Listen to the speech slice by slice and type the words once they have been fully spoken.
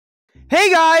Hey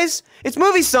guys, it's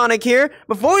Movie Sonic here.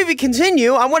 Before we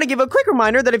continue, I want to give a quick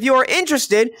reminder that if you are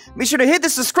interested, be sure to hit the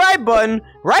subscribe button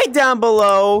right down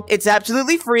below. It's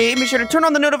absolutely free. Be sure to turn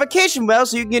on the notification bell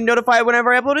so you can get notified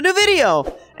whenever I upload a new video.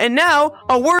 And now,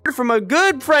 a word from a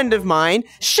good friend of mine,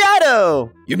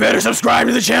 Shadow. You better subscribe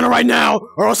to the channel right now,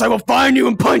 or else I will find you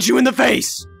and punch you in the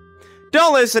face.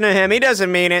 Don't listen to him, he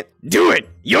doesn't mean it. Do it!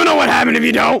 You'll know what happened if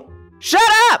you don't! Shut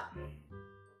up!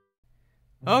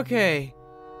 Okay.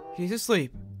 She's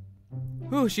asleep.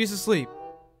 Ooh, she's asleep.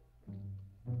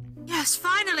 Yes,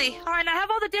 finally. All right, I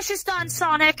have all the dishes done,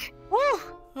 Sonic. Woo!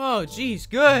 Oh, geez,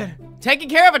 good. Taking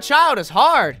care of a child is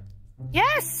hard.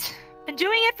 Yes, been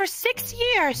doing it for 6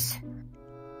 years.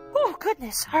 Oh,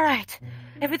 goodness. All right,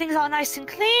 everything's all nice and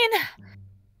clean.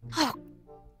 Oh,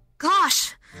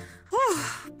 gosh. Whew,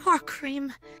 poor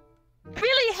Cream.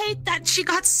 Really hate that she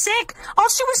got sick. All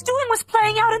she was doing was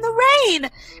playing out in the rain.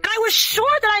 And I was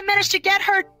sure that I managed to get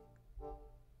her...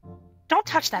 Don't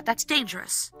touch that. That's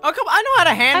dangerous. Oh, come on. I know how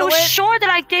to handle it. I was sure that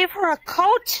I gave her a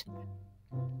coat.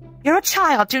 You're a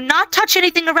child. Do not touch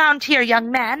anything around here, young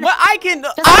man. Well, I can...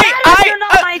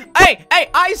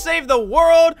 I saved the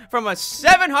world from a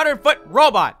 700-foot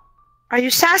robot. Are you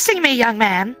sassing me, young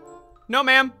man? No,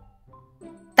 ma'am.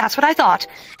 That's what I thought.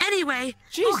 Anyway,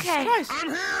 Jesus okay. Christ. I'm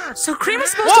here. So Cream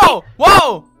is supposed to be...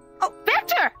 Whoa! Oh,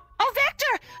 Vector! Oh,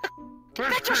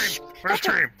 Vector!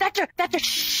 Vector,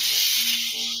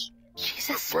 shh. She's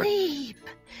asleep.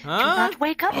 Huh? Do not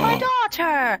wake up my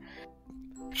daughter.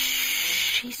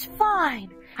 Shh, she's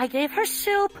fine. I gave her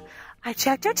soup. I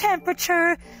checked her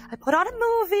temperature. I put on a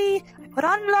movie. I put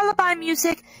on lullaby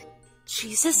music.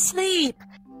 She's asleep.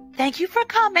 Thank you for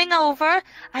coming over.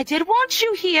 I did want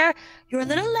you here. You're a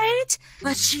little late,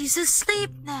 but she's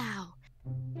asleep now.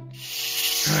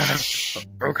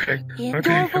 Okay.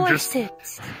 Indoor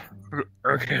voices.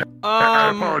 Okay.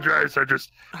 I apologize.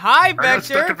 Hi, I got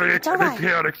stuck Vector. at the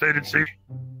chaotic state and see.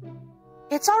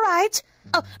 It's all right.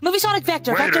 Oh, Movie Sonic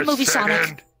Vector. Vector Movie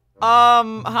Sonic.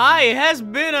 Hi. It has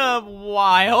been a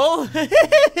while.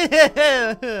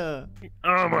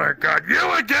 Oh my God!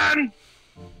 You again?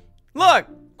 Look.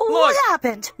 What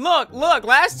happened? Look.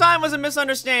 Last time was a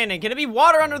misunderstanding. Can it be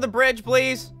water under the bridge,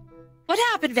 please? What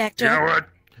happened, Vector? You know what?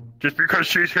 Just because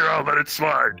she's here, I'll let it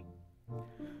slide.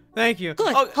 Thank you.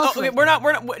 Good. Okay, we're not,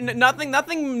 nothing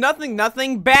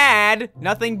bad.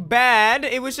 Nothing bad.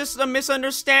 It was just a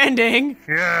misunderstanding.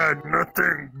 Yeah,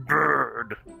 nothing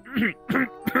good.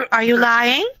 Are you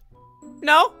lying?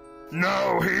 No.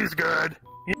 No, he's good.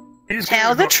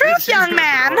 Tell the truth, young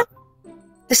man.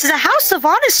 This is a house of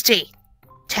honesty.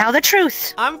 Tell the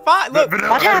truth. I'm fine. Look, Vanilla,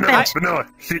 what happened? Vanilla,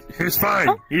 he's fine.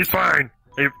 Oh. He's fine.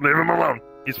 Leave him alone.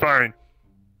 He's fine.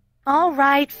 All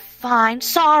right, fine.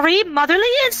 Sorry, motherly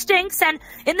instincts, and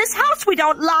in this house we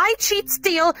don't lie, cheat,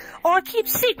 steal, or keep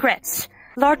secrets.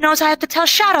 Lord knows I have to tell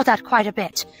Shadow that quite a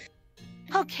bit.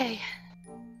 Okay.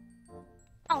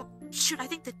 Oh, shoot, I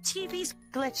think the TV's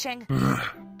glitching.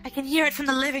 I can hear it from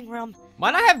the living room.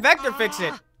 why not have Vector fix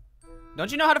it?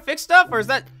 Don't you know how to fix stuff, or is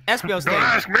that Espio's thing? Don't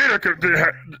ask me to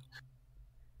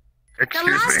Excuse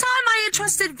The last me? time I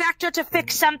entrusted Vector to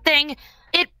fix something,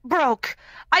 it broke.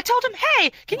 I told him,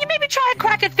 hey, can you maybe try a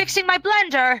crack at fixing my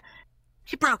blender?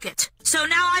 He broke it. So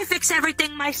now I fix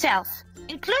everything myself,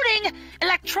 including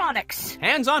electronics.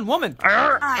 Hands-on woman.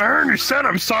 I already said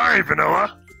I'm sorry,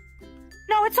 Vanilla.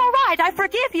 No, it's all right. I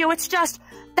forgive you. It's just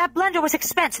that blender was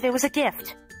expensive. It was a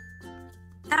gift.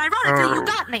 And ironically, you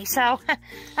got me, so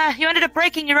you ended up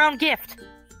breaking your own gift.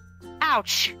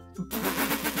 Ouch.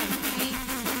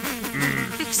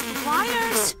 Fix the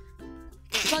wires.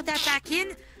 Plug that back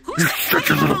in. Who's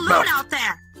deflating the balloon out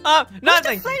there?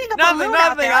 Nothing. deflating the balloon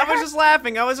out there? I was just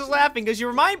laughing because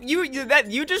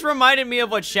you just reminded me of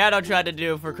what Shadow tried to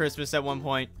do for Christmas at one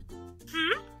point.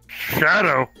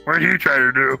 Shadow? What did he try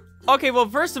to do? Okay, well,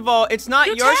 first of all, it's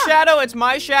not your Shadow, it's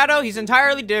my Shadow. He's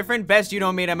entirely different. Best you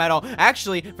don't meet him at all.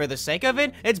 Actually, for the sake of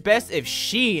it, it's best if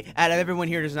she, out of everyone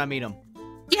here, does not meet him.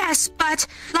 Yes, but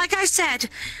like I said,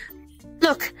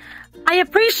 look, I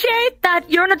appreciate that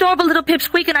you're an adorable little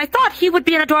pipsqueak, and I thought he would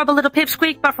be an adorable little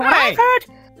pipsqueak, but from what I've heard,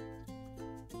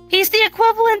 he's the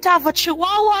equivalent of a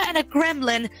chihuahua and a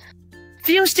gremlin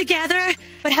fused together,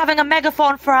 but having a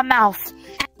megaphone for a mouth,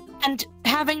 and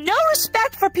having no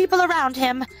respect for people around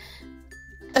him,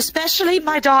 especially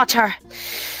my daughter.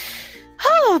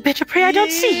 Oh, Bitterpree, I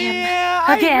don't see him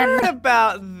again. I heard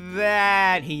about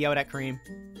that. He yelled at Cream.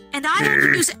 And I had to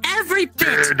use every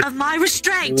bit of my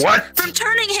restraint from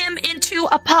turning him into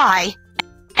a pie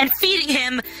and feeding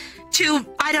him to,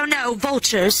 I don't know,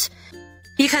 vultures.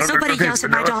 Because nobody yells at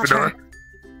my daughter.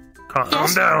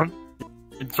 Calm down.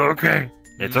 It's okay.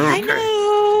 It's okay. I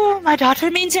know. my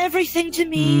daughter means everything to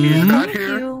me. He's not Thank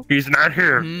here. you. He's not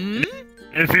here.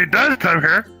 If he does come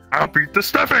here, I'll beat the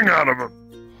stuffing out of him.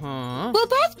 Huh? We'll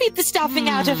both beat the stuffing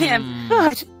out of him.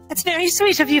 Good. That's very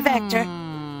sweet of you, Vector.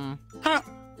 Huh?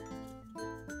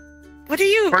 What are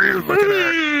you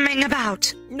looking at?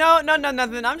 about? No,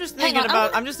 nothing. I'm just thinking Hang on,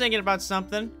 I'm just thinking about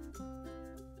something.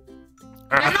 You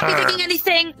better not be thinking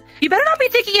anything. You better not be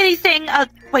thinking anything.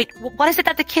 Wait, what is it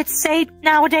that the kids say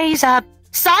nowadays?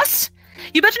 Sus?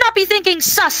 You better not be thinking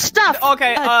sus stuff.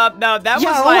 Okay, no,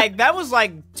 that was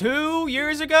like 2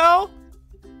 years ago.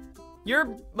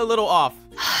 You're a little off.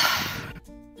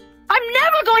 I'm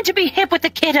never going to be hip with the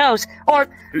kiddos or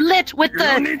lit with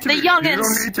the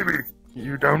youngins.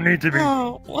 You don't need to be.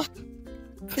 Oh,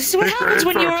 this is what happens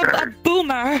when you're a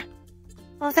boomer.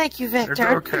 Well, thank you, Victor. It's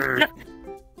okay.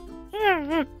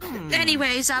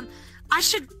 Anyways, I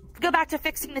should go back to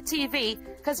fixing the TV,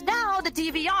 because now the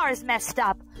DVR is messed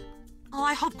up. Oh,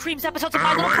 I hope Cream's episodes of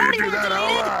My Little While Pony you do were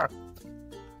that, deleted.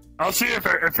 I'll see if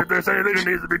there's anything that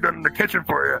needs to be done in the kitchen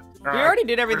for you. We already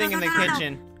did everything in the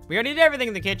kitchen. We already did everything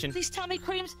in the kitchen. Please tell me,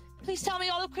 Creams. Please tell me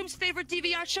all of Cream's favorite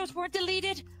DVR shows weren't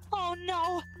deleted. Oh,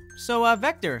 no. So,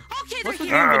 Vector, Okay, what's they're with here.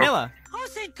 you and Vanilla? Oh,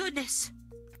 thank goodness.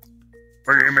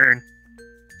 What do you mean?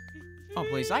 Oh,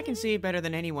 please, I can see it better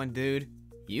than anyone, dude.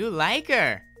 You like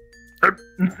her.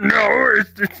 No,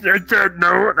 it's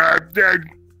no.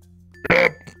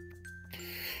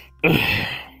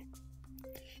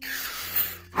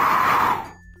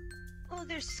 Oh,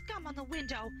 there's scum on the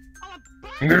window. Oh,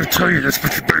 I'm gonna tell you this,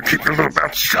 but you better keep your little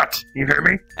mouth shut. You hear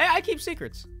me? Hey, I keep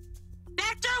secrets.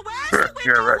 Vector, where's the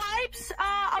Yeah, window right. wipes?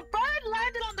 A bird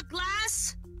landed on the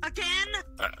glass again.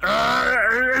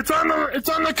 It's on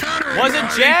the counter. Was it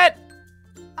Jet?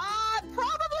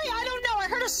 Probably. I don't know. I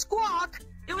heard a squawk.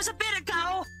 It was a bit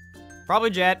ago. Probably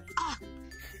Jet.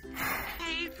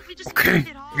 Hey, we just Okay. turned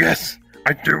it off. Yes,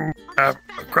 I do have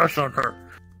a crush on her.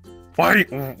 Why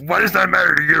does that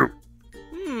matter to you?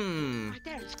 Hmm. Right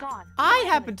there, it's gone. I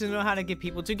happen to know how to get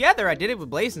people together. I did it with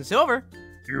Blaze and Silver.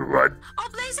 You what? Oh,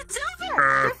 Blaze and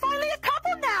Silver! They're finally a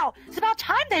couple now! It's about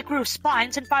time they grew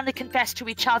spines and finally confessed to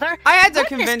each other. I had to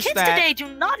Goodness, convince kids that. today do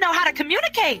not know how to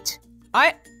communicate.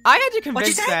 I had to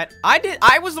convince say? that.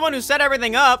 I was the one who set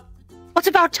everything up. Well, it's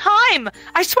about time.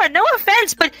 I swear, no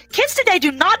offense, but kids today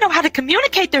do not know how to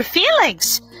communicate their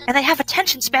feelings. And they have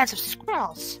attention spans of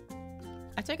squirrels.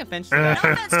 I take offense to that.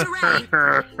 No offense to Ray.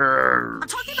 I'm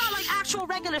talking about, like, actual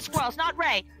regular squirrels, not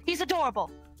Ray. He's adorable.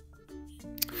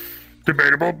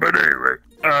 Debatable, but anyway.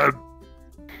 Are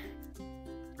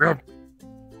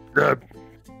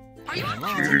you all in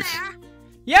there?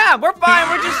 Yeah, we're fine.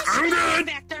 We're just I'm good.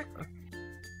 Vector.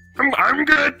 I'm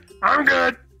good. I'm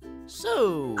good.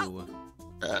 so.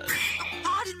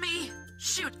 Pardon me.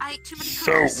 Shoot, I ate too many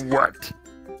So cookies. what?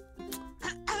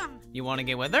 You want to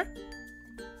get with her?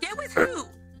 Get with who?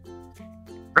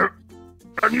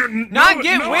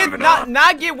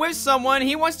 Not get with someone.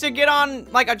 He wants to get on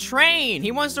like a train.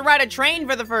 He wants to ride a train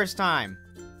for the first time.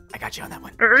 I got you on that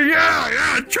one.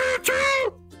 Yeah,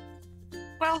 choo-choo.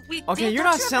 Well, we Okay, did, you're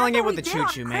don't not you selling it remember with the we did on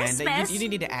choo-choo, man. Christmas? You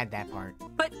need to add that part.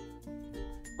 But,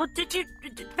 well,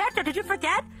 Vector, did you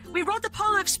forget? We rode the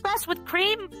Polar Express with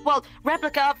Cream, well,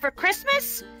 replica for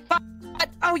Christmas? But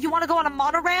oh, you want to go on a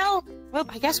monorail? Well,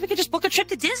 I guess we could just book a trip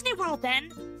to Disney World then.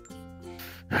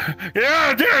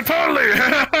 Yeah, totally.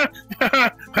 What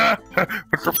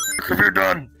the f have you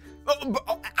done?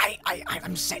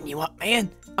 I'm setting you up, man.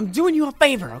 I'm doing you a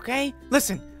favor, okay?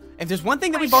 Listen, if there's one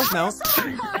thing that we both know.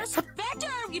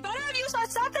 Vector, you better have used our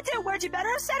substitute words. You better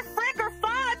have said frick or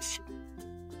fudge.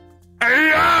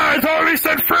 Yeah, I totally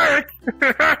said frick. You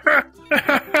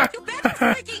better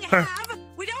freaking have.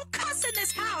 We don't cuss in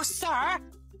this house, sir.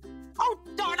 Oh,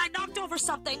 darn, I knocked over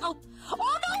something. Oh no,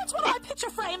 it's one of my picture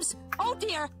frames. Oh,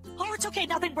 dear. Oh, it's okay,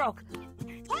 nothing broke.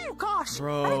 Oh, gosh.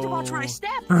 Bro. I need to watch where I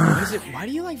step. What is it? Why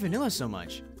do you like Vanilla so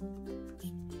much?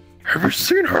 Have you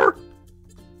seen her?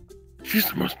 She's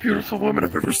the most beautiful woman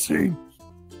I've ever seen.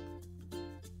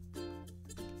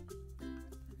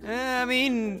 I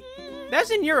mean, that's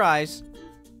in your eyes.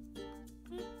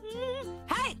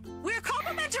 Hey, we're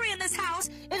complimentary in this house.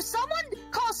 If someone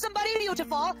calls somebody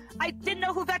beautiful, I didn't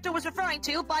know who Vector was referring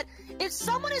to, but if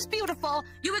someone is beautiful,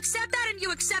 you accept that and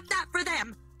you accept that for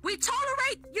them. We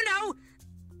tolerate,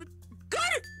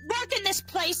 good work in this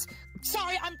place.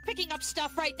 Sorry, I'm picking up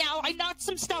stuff right now. I knocked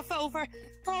some stuff over.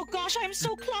 Oh gosh, I'm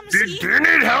so clumsy. Do you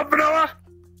need help, Vanilla?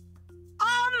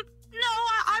 No,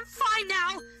 I'm fine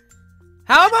now.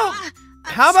 How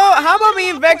about me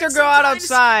and Vector go out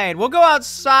outside? We'll go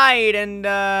outside and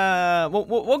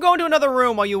we'll go into another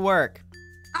room while you work.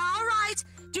 All right,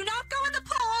 do not go in the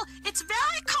pool. It's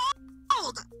very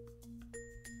cold.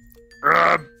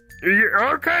 Yeah,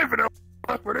 okay, Vanilla.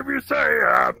 Whatever you say.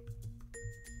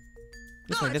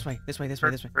 This way. There's a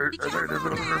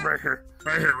little room right here.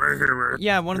 Right here.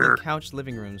 Yeah, one of the couch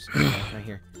living rooms. Right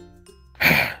here.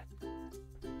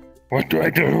 What do I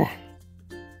do?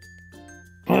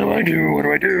 What do I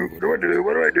do? I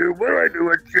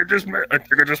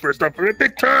think I just messed up for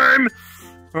big time.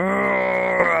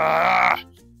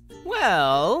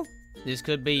 Well, this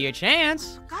could be your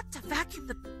chance. I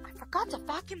forgot to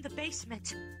vacuum the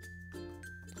basement.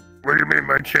 What do you mean,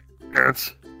 my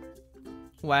chance?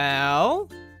 Well.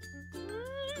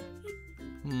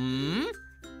 Wait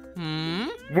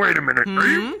a minute. Are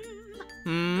you?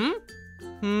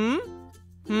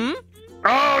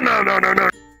 Oh no. No.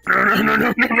 I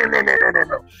don't think I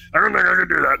can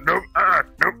do that. Nope.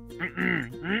 Nope.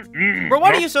 Bro,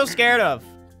 what are you so scared of?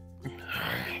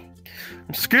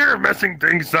 I'm scared of messing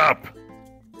things up.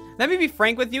 Let me be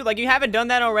frank with you. Like, you haven't done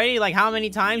that already? Like, how many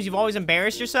times you've always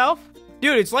embarrassed yourself?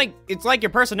 Dude, it's like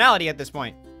your personality at this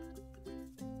point.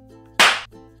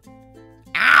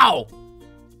 Ow!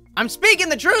 I'm speaking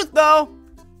the truth, though.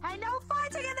 Hey, no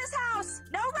fighting in this house.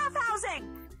 No roughhousing.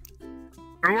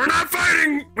 We're not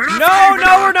fighting. No, we're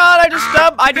not. I just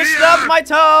stubbed my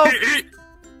toe.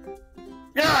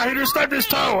 Yeah, he just stubbed his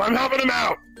toe. I'm helping him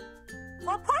out.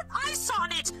 Well, put ice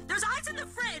on it. There's ice in the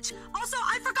fridge. Also,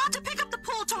 I forgot to pick up the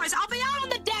pool toys. I'll be out on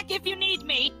the deck if you need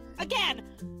me. Again,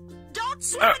 don't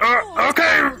swim in the pool.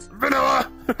 Okay, Vanilla.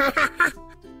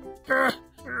 For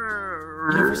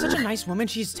such a nice woman,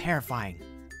 she's terrifying.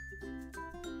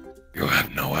 You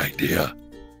have no idea.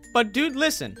 But dude,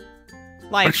 listen.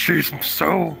 Like, but she's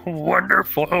so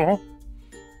wonderful.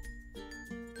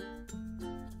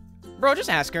 Bro, just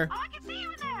ask her. Oh, I can see you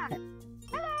in there.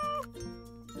 Hello.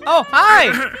 Oh,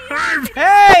 hi!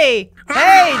 Hey!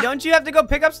 Hey, don't you have to go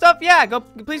pick up stuff? Yeah,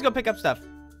 please go pick up stuff.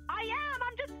 I am.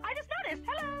 I just noticed.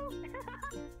 Hello.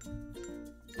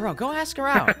 Bro, go ask her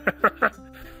out.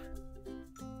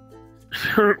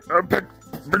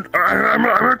 I'm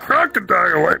a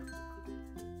crocodile.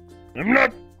 I'm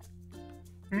not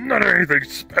anything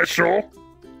special.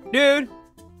 Dude,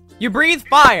 you breathe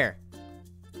fire.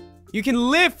 You can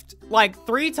lift like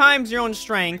 3 times your own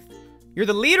strength. You're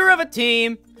the leader of a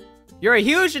team. You're a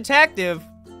huge detective.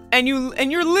 And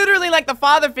you're literally like the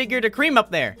father figure to Cream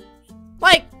up there.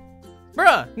 Like,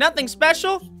 bruh, nothing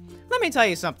special? Let me tell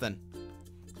you something.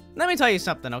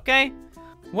 Okay?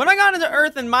 When I got into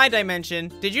Earth in my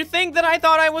dimension, did you think that I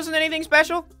thought I wasn't anything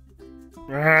special?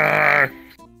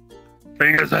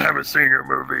 Thing is, I haven't seen your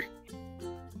movie.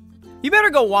 You better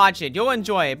go watch it. You'll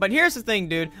enjoy it. But here's the thing,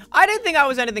 dude. I didn't think I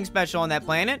was anything special on that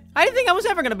planet. I didn't think I was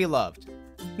ever gonna be loved.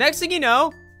 Next thing you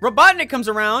know, Robotnik comes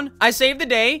around, I save the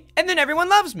day, and then everyone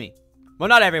loves me. Well,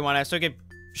 not everyone. I still get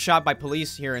shot by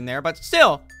police here and there, but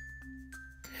still.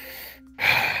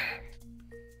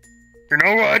 You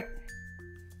know what?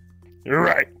 You're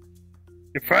right.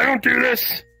 If I don't do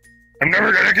this, I'm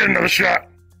never gonna get another shot.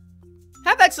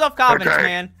 Have that self-confidence, Okay.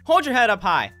 man. Hold your head up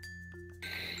high.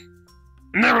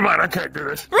 Never mind, I can't do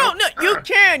this. Bro, no, you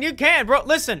can, bro.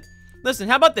 Listen,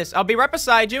 how about this? I'll be right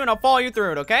beside you and I'll follow you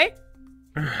through it, okay?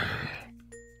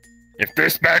 If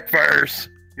this backfires,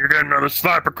 you're getting another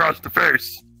slap across the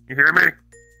face. You hear me?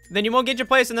 Then you won't get your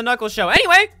place in the Knuckles show.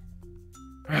 Anyway!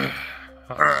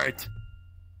 Alright.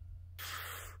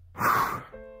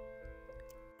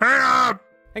 Hey,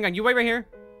 Hang on, you wait right here.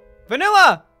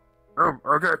 Vanilla! oh,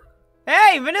 okay.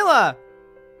 Hey, Vanilla!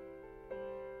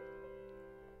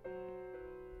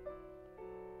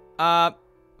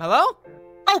 Hello?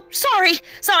 Oh, sorry.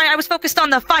 I was focused on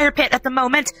the fire pit at the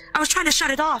moment. I was trying to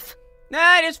shut it off.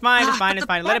 Nah, it's fine. Let it burn,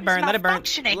 button's let it burn.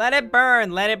 malfunctioning. Let it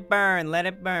burn.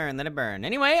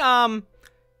 Anyway,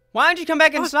 why don't you come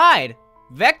back inside?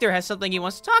 Vector has something he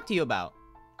wants to talk to you about.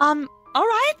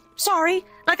 Alright. Sorry.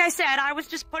 Like I said, I was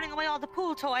just putting away all the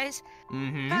pool toys.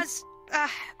 Mm-hmm. Because,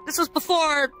 this was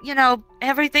before,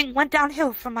 everything went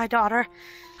downhill for my daughter.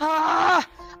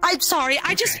 I'm sorry.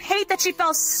 I just hate that she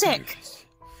fell sick.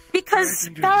 Because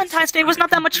Valentine's Day was not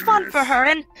that much fun for her,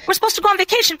 and we're supposed to go on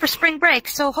vacation for spring break,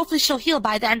 so hopefully she'll heal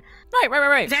by then.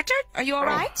 Right. Vector, are you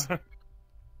alright?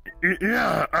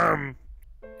 Yeah,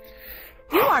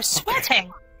 You are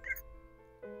sweating.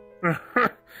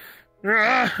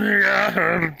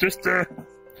 yeah, just,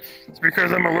 it's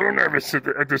because I'm a little nervous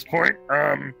at this point.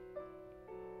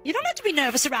 You don't have to be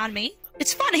nervous around me.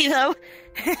 It's funny, though.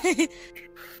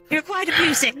 You're quite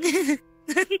amusing.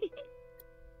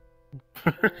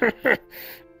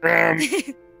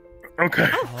 Okay.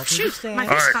 Oh, shoot. My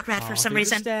face got red for some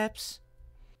reason. Steps.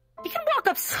 He can walk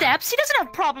up steps. He doesn't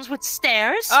have problems with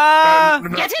stairs.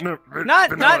 Get it?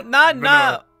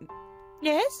 Not.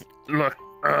 Yes? Look,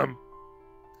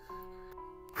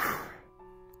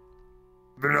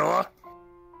 Vanilla,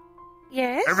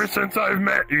 Yes? ever since I've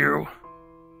met you,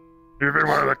 you've been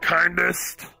one of the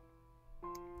kindest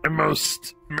and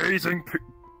most amazing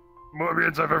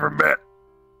Mobians I've ever met.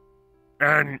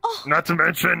 And not to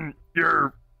mention,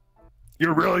 you're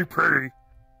really pretty.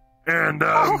 And,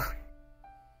 No.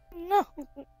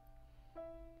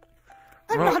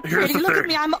 I'm well, not here's pretty. the Look at thing.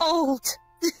 me, I'm old.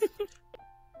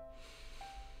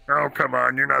 Oh, come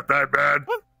on, you're not that bad.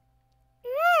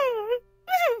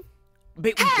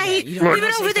 Hey, Look. leave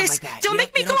it over this. Don't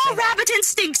make me go all rabbit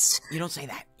instincts. You don't say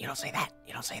that. You don't say that.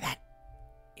 You don't say that.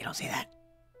 You don't say that.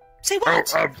 Say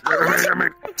what? I mean,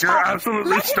 you're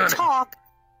absolutely Let him stunning. talk.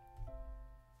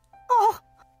 Oh,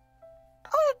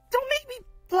 don't make me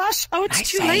blush. Oh, it's Nice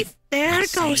too save. late. There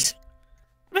Nice it goes.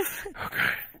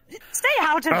 Okay. Stay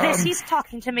out of this. He's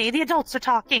talking to me. The adults are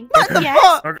talking.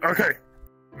 Fuck! Okay.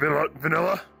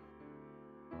 Vanilla?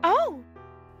 Oh,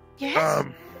 yes.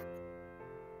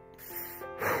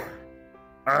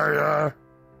 I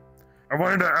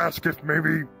wanted to ask if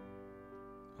maybe...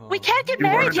 We can't get you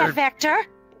married wanted yet, to- Vector.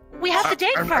 We have to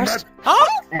date I'm first. Huh?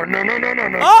 not...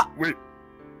 No. Huh? Wait,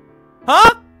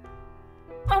 Huh?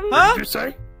 Um, what Huh? did you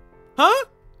say? Huh?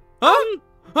 Huh?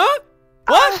 Huh?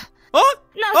 What? Huh?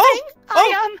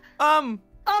 nothing.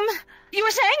 Oh, You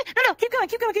were saying? No, keep going.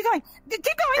 Keep going.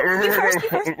 You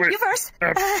first. Wait. You first.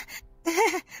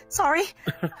 Sorry.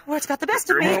 Words got the best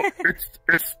of me.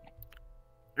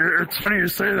 Well, it's funny you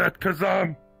say that, because,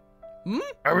 I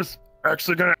was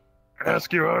actually gonna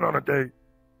ask you out on a date.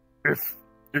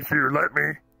 If you let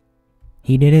me.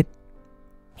 He did it.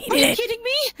 Are you kidding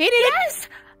me? He did it. Yes.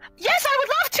 Yes, I would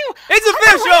love to. It's I've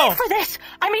been official. waiting for this.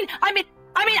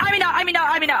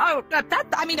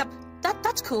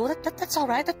 That's cool. That's all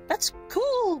right. That's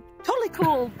cool. Totally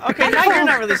cool. Okay, now you're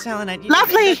not really selling it.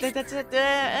 Lovely. That's it.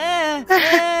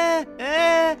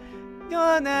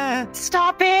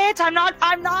 Stop it. I'm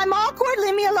awkward.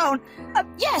 Leave me alone.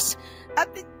 Yes.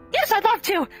 Yes, I'd love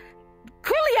to.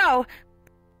 Coolio.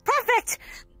 Perfect.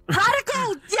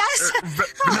 Radical. Yes.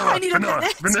 I need a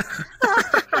minute.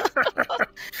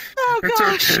 Oh, It's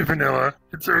gosh. okay, Vanilla.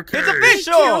 It's okay. It's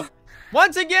official.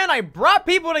 Once again, I brought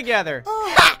people together.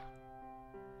 Oh.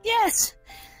 Yes.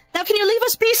 Now, can you leave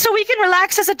us be so we can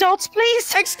relax as adults,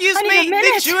 please? Excuse I need me, a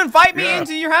minute. did you invite me Yeah.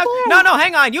 into your house? Ooh. No,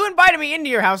 hang on. You invited me into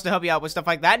your house to help you out with stuff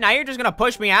like that. Now you're just gonna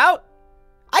push me out?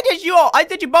 I did you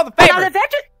both a favor. Now that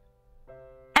Vector...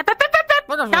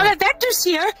 Now that Vector's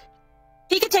here,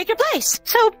 he can take your place.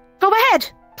 So, go ahead.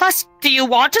 Plus, do you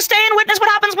want to stay and witness what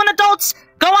happens when adults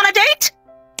go on a date?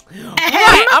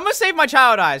 Right, I'm gonna save my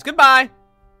child eyes. Goodbye.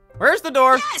 Where's the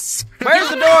door? Yes! Where's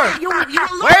the door? You'll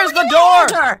Where's the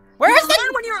door? Where's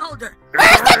the when you're older.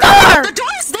 Where's the door? The door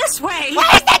is this way!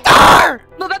 Where's the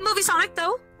door? Movie Sonic,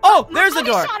 though. Oh, there's the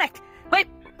Movie door. Sonic. Wait,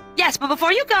 yes, but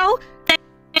before you go, thank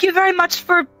you very much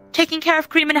for taking care of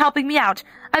Cream and helping me out.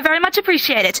 I very much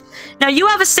appreciate it. Now you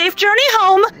have a safe journey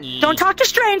home. Don't talk to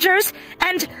strangers,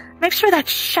 and make sure that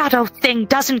shadow thing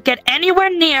doesn't get anywhere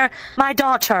near my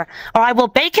daughter, or I will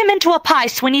bake him into a pie,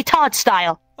 Sweeney Todd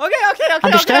style. Okay.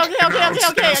 Understood?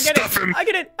 I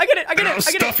get it. I'll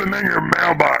stuff him in your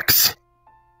mailbox.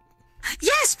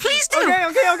 Yes, please do. Okay,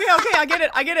 I get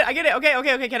it.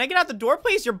 Okay. Can I get out the door,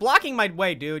 please? You're blocking my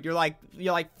way, dude. You're like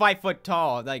 5 foot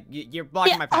tall. Like you're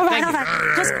blocking my path. all Thank right.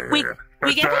 you. Just we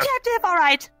But, get protective. All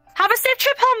right. Have a safe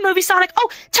trip home, Movie Sonic. Oh,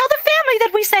 tell the family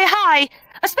that we say hi,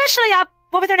 especially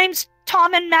what were their names?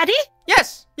 Tom and Maddie.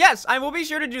 Yes, I will be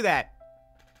sure to do that.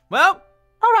 Well,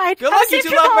 All right. good have luck, a you safe two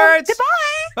trip home. lovebirds. Goodbye.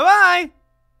 Bye-bye.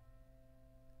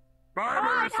 Bye, All right,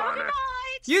 Movie have a good Sonic.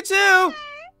 night. You too.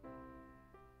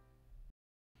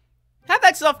 Have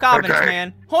that self-confidence, Okay.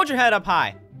 man. Hold your head up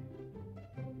high.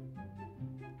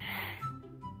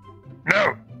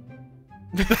 No.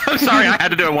 I'm sorry, I had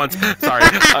to do it once. Sorry.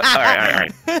 All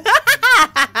right.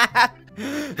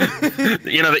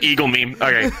 You know the eagle meme.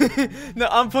 Okay. No,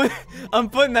 I'm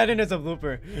putting that in as a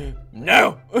blooper.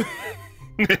 No.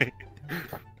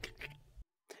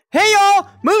 Hey y'all,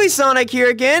 Movie Sonic here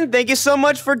again. Thank you so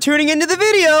much for tuning into the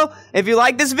video. If you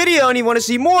like this video and you want to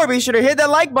see more, be sure to hit that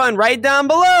like button right down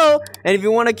below. And if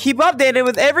you want to keep updated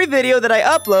with every video that I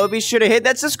upload, be sure to hit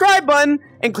that subscribe button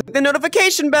and click the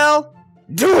notification bell.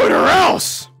 Do it or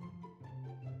else!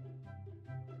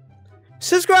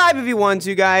 Subscribe if you want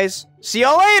to, guys. See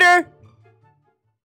y'all later.